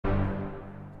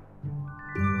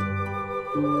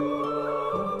One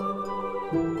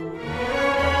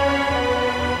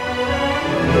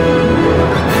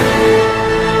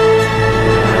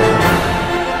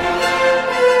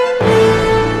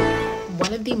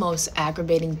of the most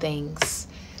aggravating things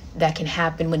that can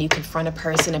happen when you confront a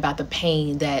person about the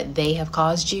pain that they have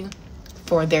caused you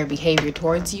for their behavior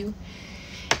towards you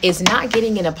is not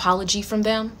getting an apology from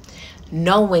them,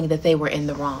 knowing that they were in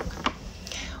the wrong.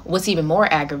 What's even more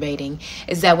aggravating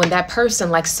is that when that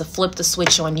person likes to flip the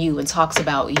switch on you and talks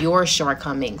about your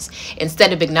shortcomings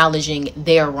instead of acknowledging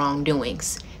their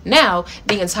wrongdoings. Now,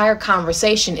 the entire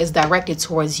conversation is directed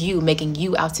towards you, making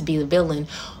you out to be the villain,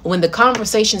 when the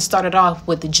conversation started off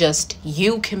with just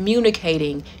you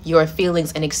communicating your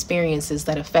feelings and experiences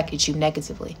that affected you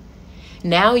negatively.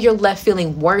 Now you're left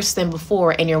feeling worse than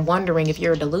before, and you're wondering if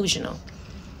you're delusional.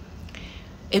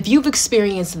 If you've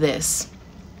experienced this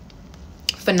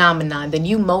phenomenon, then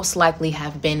you most likely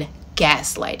have been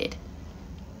gaslighted.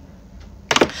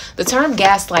 The term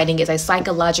gaslighting is a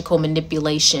psychological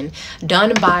manipulation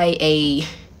done by a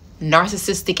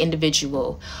narcissistic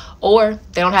individual, or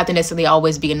they don't have to necessarily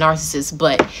always be a narcissist,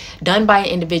 but done by an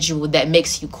individual that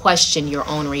makes you question your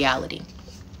own reality.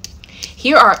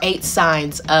 Here are 8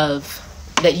 signs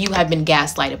that you have been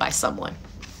gaslighted by someone.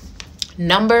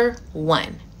 Number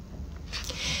 1,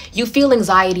 you feel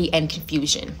anxiety and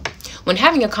confusion. When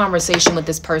having a conversation with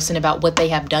this person about what they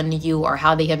have done to you or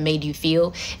how they have made you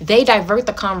feel, they divert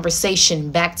the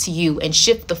conversation back to you and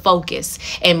shift the focus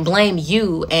and blame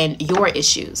you and your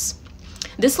issues.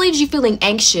 This leaves you feeling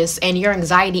anxious, and your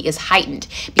anxiety is heightened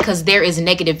because there is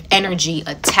negative energy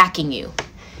attacking you.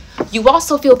 You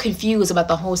also feel confused about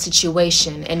the whole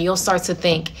situation, and you'll start to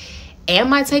think,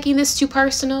 am I taking this too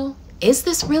personal? Is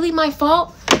this really my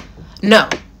fault? No,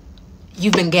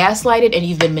 you've been gaslighted and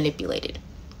you've been manipulated.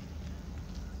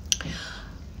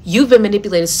 You've been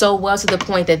manipulated so well to the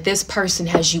point that this person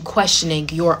has you questioning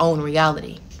your own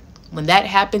reality. When that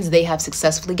happens, they have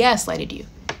successfully gaslighted you.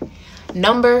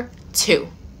 Number 2,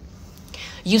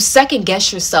 you second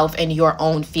guess yourself and your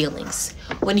own feelings.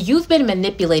 When you've been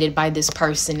manipulated by this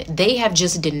person, they have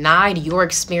just denied your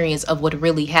experience of what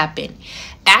really happened,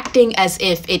 acting as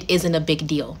if it isn't a big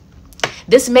deal.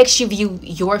 This makes you view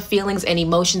your feelings and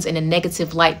emotions in a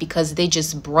negative light because they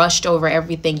just brushed over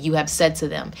everything you have said to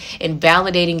them,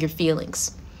 invalidating your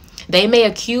feelings. They may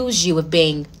accuse you of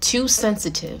being too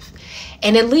sensitive,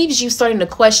 and it leaves you starting to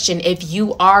question if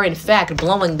you are in fact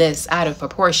blowing this out of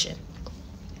proportion.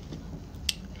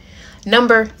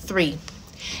 Number 3,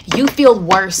 you feel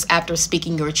worse after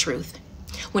speaking your truth.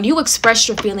 When you express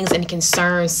your feelings and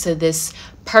concerns to this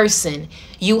person,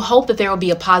 you hope that there will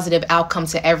be a positive outcome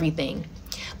to everything.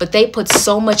 But they put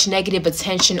so much negative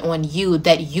attention on you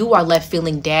that you are left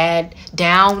feeling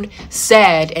down,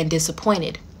 sad, and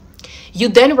disappointed. You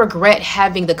then regret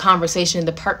having the conversation in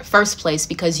the first place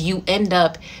because you end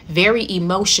up very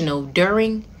emotional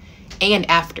during and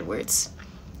afterwards.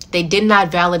 They did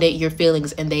not validate your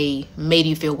feelings, and they made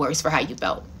you feel worse for how you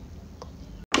felt.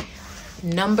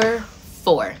 Number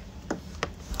 4,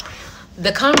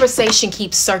 the conversation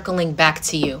keeps circling back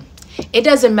to you. It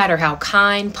doesn't matter how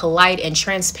kind, polite, and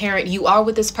transparent you are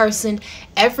with this person,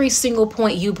 every single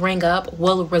point you bring up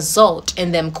will result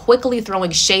in them quickly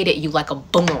throwing shade at you like a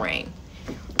boomerang.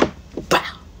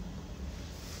 Wow.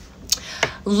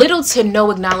 Little to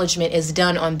no acknowledgement is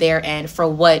done on their end for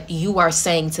what you are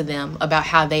saying to them about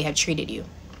how they have treated you.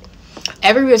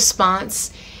 Every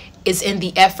response is in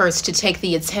the efforts to take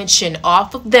the attention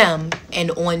off of them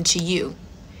and onto you,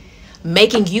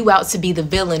 making you out to be the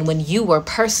villain when you were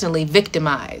personally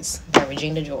victimized by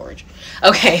Regina George.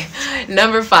 Okay,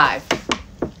 number 5,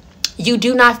 you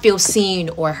do not feel seen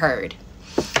or heard.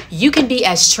 You can be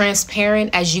as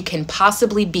transparent as you can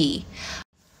possibly be,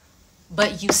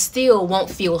 but you still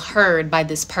won't feel heard by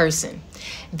this person.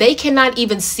 They cannot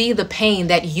even see the pain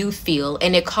that you feel,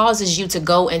 and it causes you to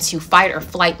go into fight or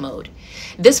flight mode.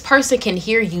 This person can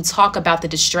hear you talk about the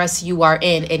distress you are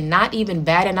in and not even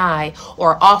bat an eye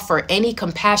or offer any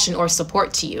compassion or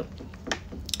support to you.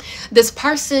 This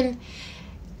person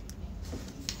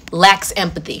lacks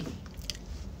empathy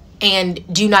and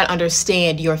do not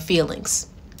understand your feelings.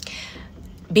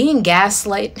 Being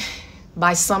gaslit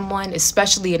by someone,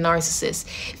 especially a narcissist,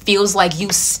 feels like you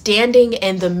standing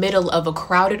in the middle of a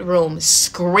crowded room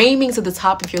screaming to the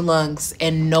top of your lungs,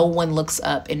 and no one looks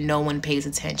up and no one pays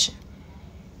attention.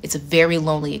 It's a very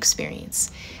lonely experience.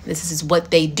 This is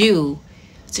what they do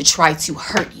to try to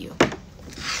hurt you.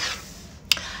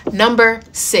 Number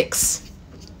 6,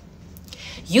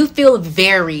 you feel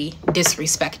very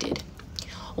disrespected.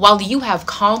 While you have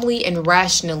calmly and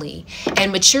rationally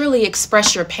and maturely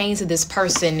expressed your pain to this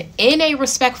person in a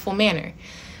respectful manner,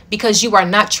 because you are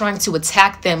not trying to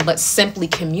attack them, but simply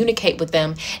communicate with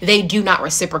them, they do not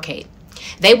reciprocate.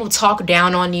 They will talk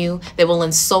down on you. They will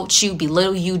insult you,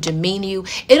 belittle you, demean you.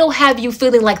 It'll have you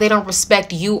feeling like they don't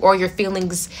respect you or your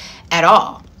feelings at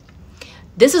all.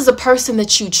 This is a person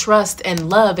that you trust and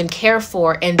love and care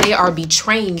for, and they are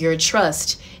betraying your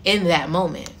trust in that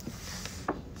moment.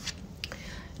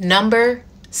 Number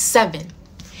 7,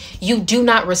 you do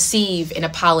not receive an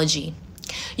apology.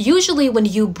 Usually when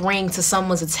you bring to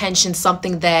someone's attention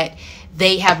something that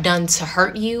they have done to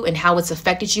hurt you and how it's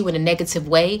affected you in a negative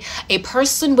way, a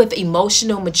person with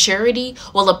emotional maturity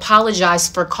will apologize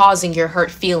for causing your hurt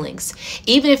feelings.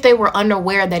 Even if they were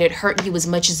unaware that it hurt you as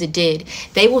much as it did,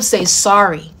 they will say,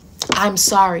 sorry, I'm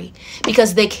sorry,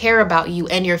 because they care about you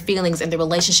and your feelings and the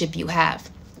relationship you have.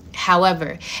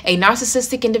 However, a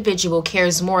narcissistic individual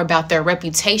cares more about their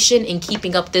reputation in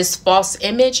keeping up this false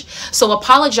image. So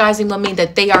apologizing will mean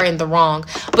that they are in the wrong,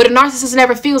 but a narcissist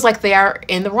never feels like they are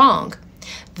in the wrong.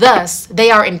 Thus,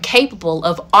 they are incapable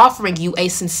of offering you a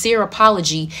sincere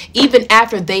apology even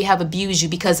after they have abused you,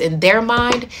 because in their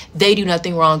mind, they do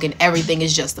nothing wrong and everything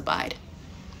is justified.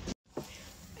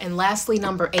 And lastly,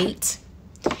 number 8,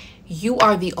 you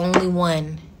are the only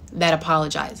one that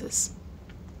apologizes.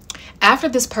 After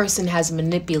this person has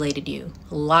manipulated you,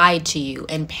 lied to you,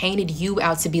 and painted you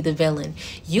out to be the villain,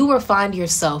 you will find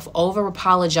yourself over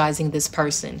apologizing this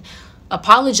person,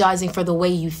 apologizing for the way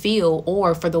you feel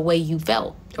or for the way you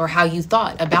felt or how you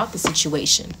thought about the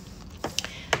situation.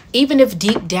 Even if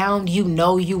deep down you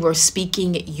know you were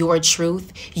speaking your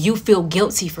truth, you feel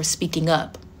guilty for speaking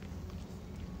up.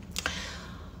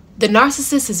 The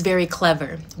narcissist is very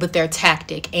clever with their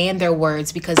tactic and their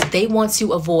words because they want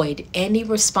to avoid any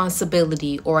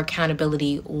responsibility or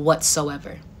accountability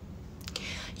whatsoever.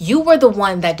 You were the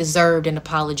one that deserved an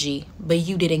apology, but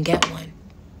you didn't get one.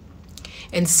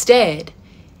 Instead,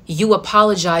 you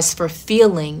apologize for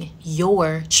feeling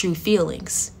your true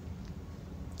feelings.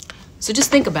 So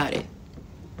just think about it.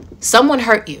 Someone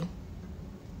hurt you.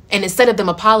 And instead of them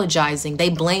apologizing, they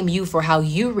blame you for how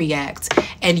you react.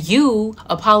 And you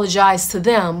apologize to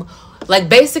them. Like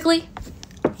basically,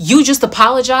 you just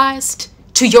apologized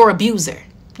to your abuser.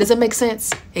 Does that make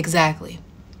sense? Exactly.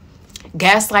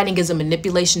 Gaslighting is a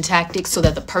manipulation tactic so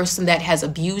that the person that has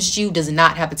abused you does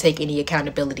not have to take any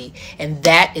accountability. And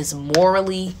that is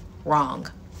morally wrong.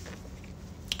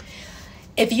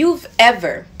 If you've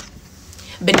ever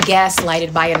been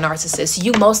gaslighted by a narcissist,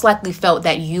 you most likely felt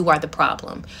that you are the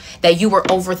problem, that you were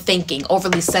overthinking,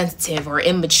 overly sensitive, or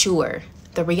immature.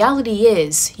 The reality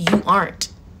is you aren't.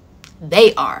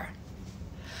 They are.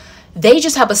 They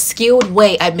just have a skilled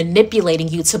way at manipulating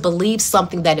you to believe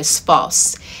something that is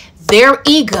false. Their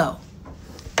ego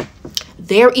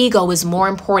is more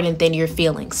important than your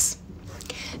feelings.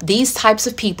 These types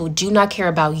of people do not care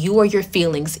about you or your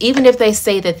feelings, even if they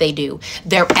say that they do.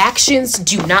 Their actions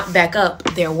do not back up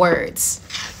their words.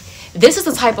 This is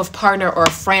the type of partner or a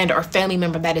friend or family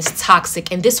member that is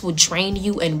toxic, and this will drain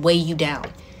you and weigh you down.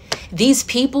 These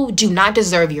people do not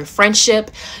deserve your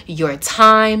friendship, your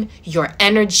time, your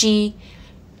energy,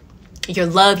 your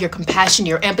love, your compassion,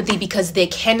 your empathy, because they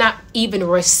cannot even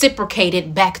reciprocate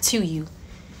it back to you.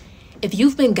 If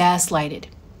you've been gaslighted,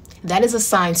 that is a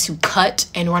sign to cut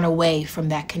and run away from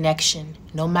that connection,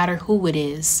 no matter who it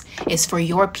is. It's for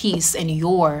your peace and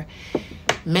your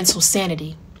mental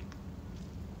sanity.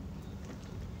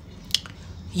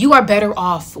 You are better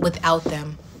off without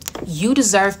them. You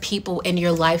deserve people in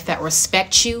your life that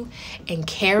respect you and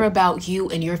care about you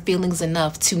and your feelings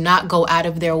enough to not go out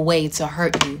of their way to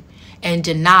hurt you and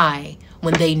deny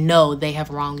when they know they have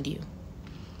wronged you.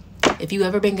 If you've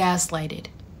ever been gaslighted,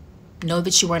 know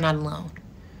that you are not alone.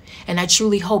 And I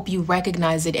truly hope you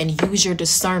recognize it and use your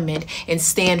discernment and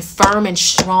stand firm and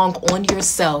strong on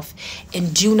yourself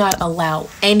and do not allow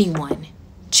anyone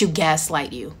to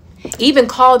gaslight you. Even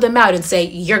call them out and say,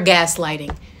 you're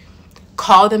gaslighting.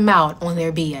 Call them out on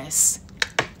their BS.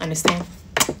 Understand?